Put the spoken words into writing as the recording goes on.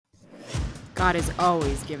God has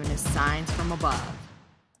always given us signs from above.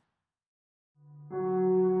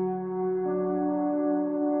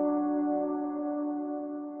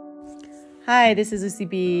 Hi, this is Lucy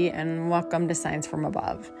B, and welcome to Signs from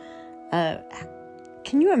Above.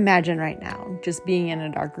 Can you imagine right now just being in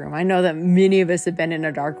a dark room? I know that many of us have been in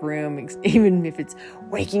a dark room, even if it's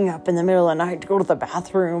waking up in the middle of the night to go to the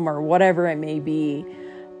bathroom or whatever it may be.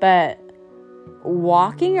 But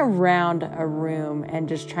walking around a room and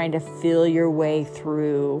just trying to feel your way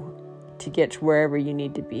through to get to wherever you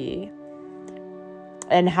need to be,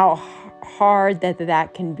 and how hard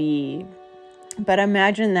that can be. But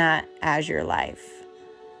imagine that as your life,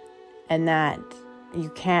 and that you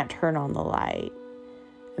can't turn on the light.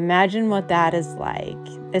 Imagine what that is like.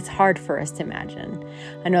 It's hard for us to imagine.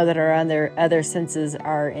 I know that our other senses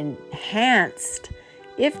are enhanced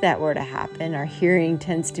if that were to happen. Our hearing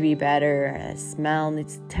tends to be better. Smell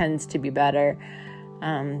tends to be better.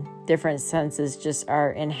 Different senses just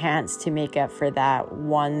are enhanced to make up for that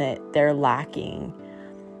one that they're lacking.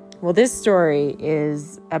 Well, this story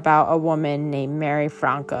is about a woman named Mary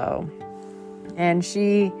Franco, and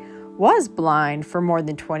she was blind for more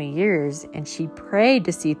than 20 years, and she prayed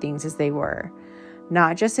to see things as they were,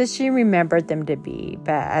 not just as she remembered them to be,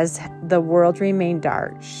 but as the world remained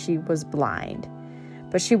dark, she was blind.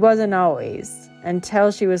 But she wasn't always.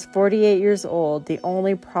 Until she was 48 years old, the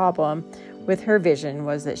only problem with her vision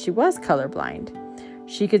was that she was colorblind.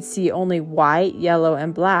 She could see only white, yellow,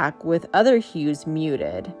 and black, with other hues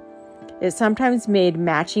muted. It sometimes made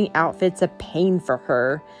matching outfits a pain for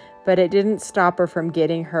her, but it didn't stop her from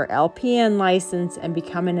getting her LPN license and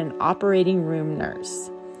becoming an operating room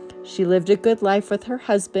nurse. She lived a good life with her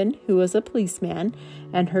husband, who was a policeman,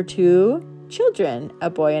 and her 2 children, a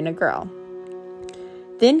boy and a girl.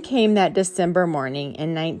 Then came that December morning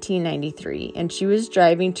in 1993, and she was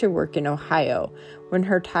driving to work in Ohio when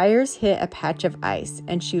her tires hit a patch of ice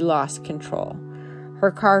and she lost control.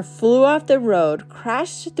 Her car flew off the road,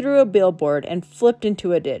 crashed through a billboard, and flipped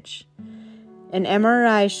into a ditch. An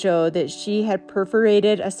MRI showed that she had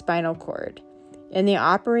perforated a spinal cord. In the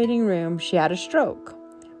operating room, she had a stroke.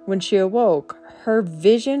 When she awoke, her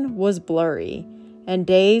vision was blurry, and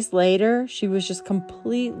days later, she was just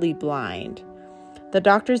completely blind. The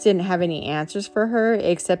doctors didn't have any answers for her,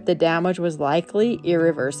 except the damage was likely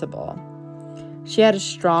irreversible. She had a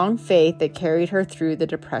strong faith that carried her through the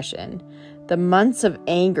depression. The months of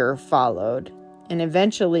anger followed, and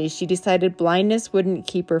eventually she decided blindness wouldn't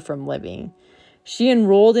keep her from living. She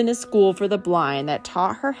enrolled in a school for the blind that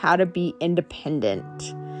taught her how to be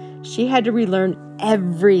independent. She had to relearn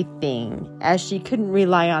everything, as she couldn't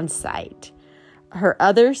rely on sight. Her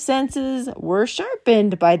other senses were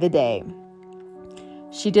sharpened by the day.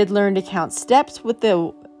 She did learn to count steps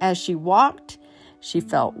as she walked. She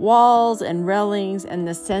felt walls and railings and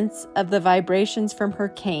the sense of the vibrations from her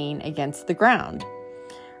cane against the ground.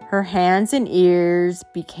 Her hands and ears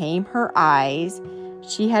became her eyes.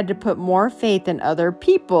 She had to put more faith in other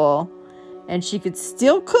people, and she could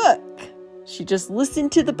still cook. She just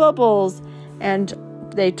listened to the bubbles, and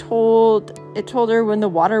it told her when the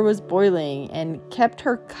water was boiling, and kept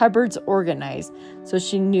her cupboards organized so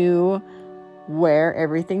she knew where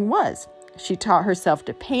everything was. She taught herself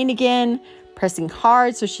to paint again, pressing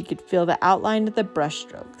hard so she could feel the outline of the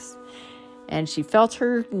brushstrokes. And she felt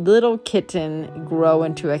her little kitten grow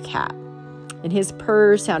into a cat, and his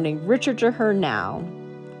purr sounding richer to her now.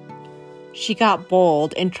 She got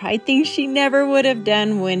bold and tried things she never would have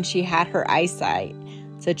done when she had her eyesight,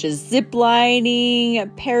 such as ziplining,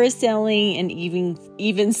 parasailing, and even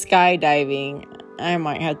skydiving. I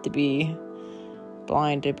might have to be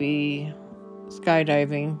blind to be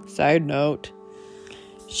skydiving. Side note.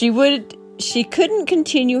 She couldn't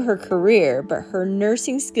continue her career, but her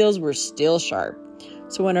nursing skills were still sharp.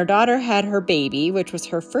 So when her daughter had her baby, which was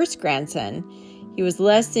her first grandson, he was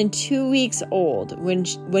less than 2 weeks old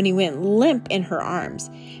when he went limp in her arms,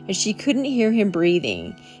 and she couldn't hear him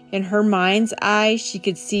breathing. In her mind's eye, she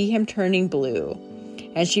could see him turning blue,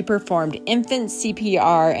 and she performed infant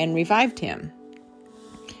CPR and revived him.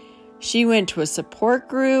 She went to a support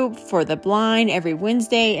group for the blind every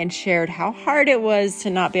Wednesday and shared how hard it was to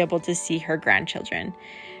not be able to see her grandchildren.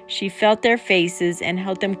 She felt their faces and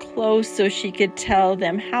held them close so she could tell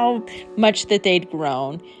them how much that they'd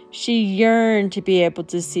grown. She yearned to be able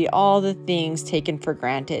to see all the things taken for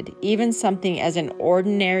granted, even something as an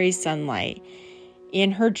ordinary sunlight.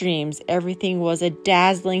 In her dreams, everything was a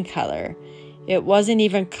dazzling color. It wasn't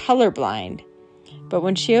even colorblind. But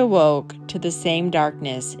when she awoke to the same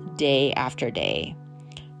darkness day after day,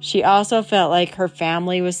 she also felt like her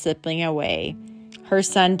family was slipping away. Her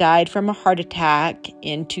son died from a heart attack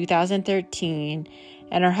in 2013,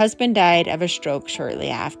 and her husband died of a stroke shortly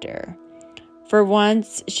after. For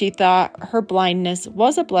once, she thought her blindness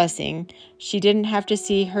was a blessing. She didn't have to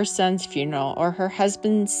see her son's funeral or her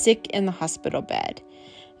husband sick in the hospital bed.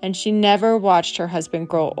 And she never watched her husband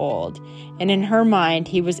grow old. And in her mind,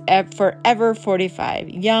 he was forever 45,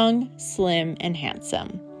 young, slim, and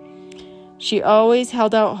handsome. She always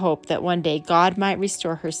held out hope that one day God might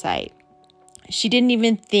restore her sight. She didn't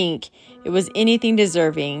even think it was anything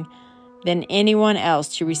deserving than anyone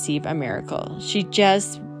else to receive a miracle. She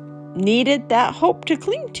just needed that hope to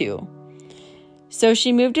cling to. So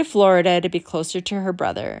she moved to Florida to be closer to her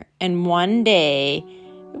brother. And one day,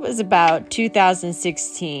 it was about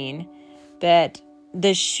 2016, that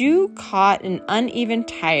the shoe caught an uneven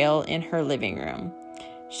tile in her living room.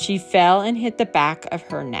 She fell and hit the back of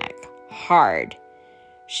her neck hard.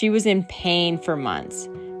 She was in pain for months.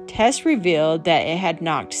 Tests revealed that it had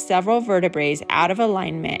knocked several vertebrae out of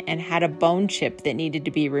alignment and had a bone chip that needed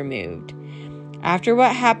to be removed. After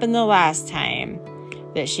what happened the last time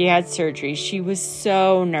that she had surgery, she was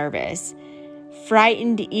so nervous,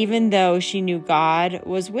 frightened even though she knew God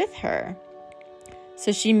was with her.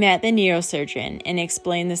 So she met the neurosurgeon and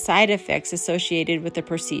explained the side effects associated with the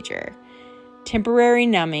procedure: temporary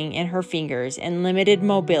numbing in her fingers and limited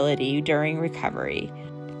mobility during recovery.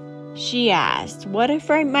 She asked, what if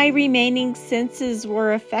my remaining senses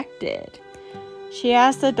were affected? She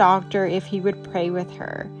asked the doctor if he would pray with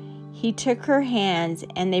her. He took her hands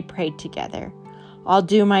and they prayed together. I'll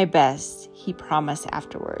do my best, he promised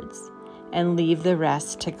afterwards, and leave the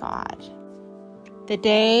rest to God. The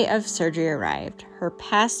day of surgery arrived. Her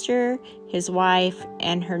pastor, his wife,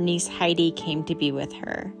 and her niece Heidi came to be with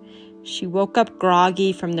her. She woke up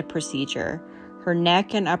groggy from the procedure. Her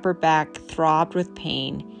neck and upper back throbbed with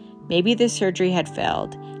pain. Maybe the surgery had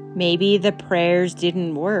failed. Maybe the prayers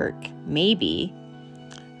didn't work. Maybe.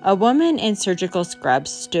 A woman in surgical scrubs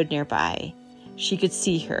stood nearby. She could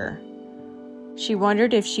see her. She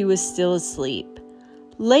wondered if she was still asleep.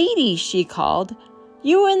 Lady, she called,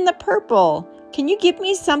 you in the purple, can you give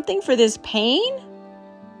me something for this pain?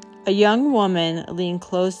 A young woman leaned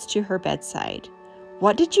close to her bedside.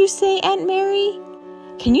 What did you say, Aunt Mary?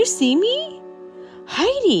 Can you see me?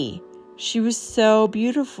 Heidi! She was so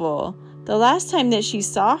beautiful. The last time that she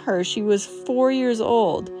saw her, she was 4 years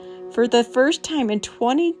old. For the first time in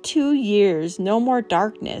 22 years, no more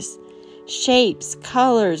darkness. Shapes,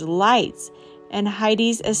 colors, lights, and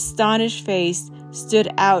Heidi's astonished face stood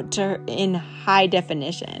out to her in high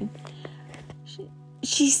definition.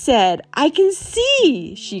 She said, I can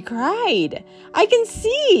see, she cried. I can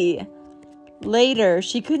see. Later,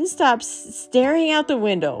 she couldn't stop staring out the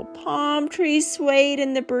window. Palm trees swayed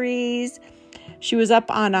in the breeze. She was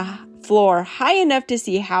up on a floor high enough to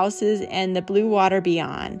see houses and the blue water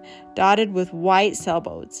beyond, dotted with white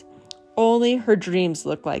sailboats. Only her dreams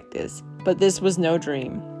looked like this, but this was no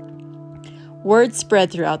dream. Word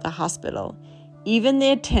spread throughout the hospital. Even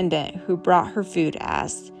the attendant who brought her food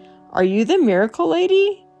asked, Are you the miracle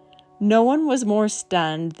lady? No one was more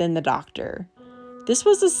stunned than the doctor. This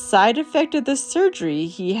was a side effect of the surgery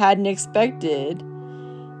he hadn't expected.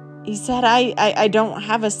 He said, I don't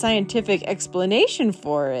have a scientific explanation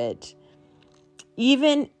for it.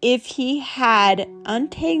 Even if he had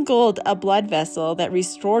untangled a blood vessel that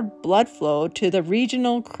restored blood flow to the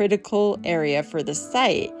regional critical area for the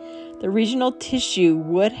site, the regional tissue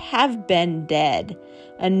would have been dead,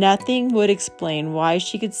 and nothing would explain why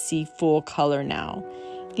she could see full color now.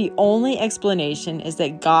 The only explanation is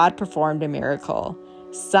that God performed a miracle.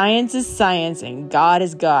 Science is science and God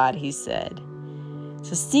is God, he said.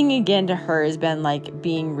 So seeing again to her has been like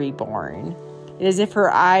being reborn. It is as if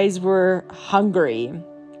her eyes were hungry.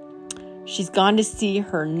 She's gone to see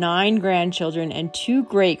her 9 grandchildren and 2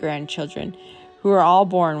 great-grandchildren who were all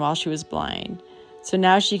born while she was blind. So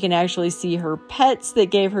now she can actually see her pets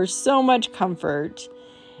that gave her so much comfort.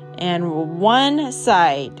 And one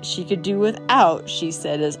sight she could do without, she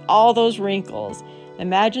said, is all those wrinkles.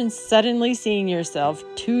 Imagine suddenly seeing yourself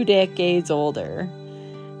 2 decades older.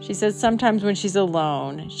 She said sometimes when she's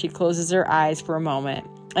alone, she closes her eyes for a moment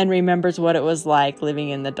and remembers what it was like living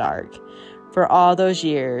in the dark. For all those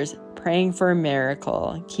years, praying for a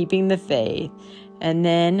miracle, keeping the faith, and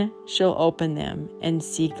then she'll open them and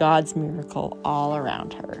see God's miracle all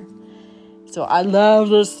around her. So I love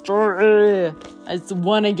this story. It's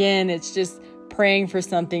one again, it's just praying for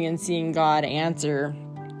something and seeing God answer.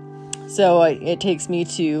 So it takes me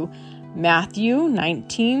to Matthew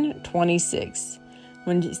 19:26,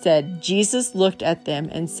 when he said, Jesus looked at them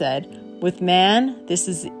and said, with man, this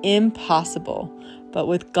is impossible, but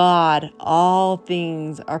with God, all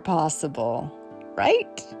things are possible.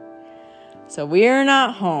 Right? So we are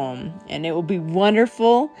not home, and it will be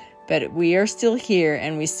wonderful, but we are still here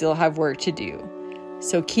and we still have work to do.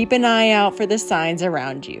 So keep an eye out for the signs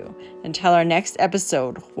around you. Until our next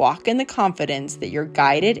episode, walk in the confidence that you're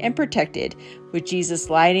guided and protected with Jesus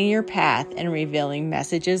lighting your path and revealing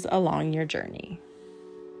messages along your journey.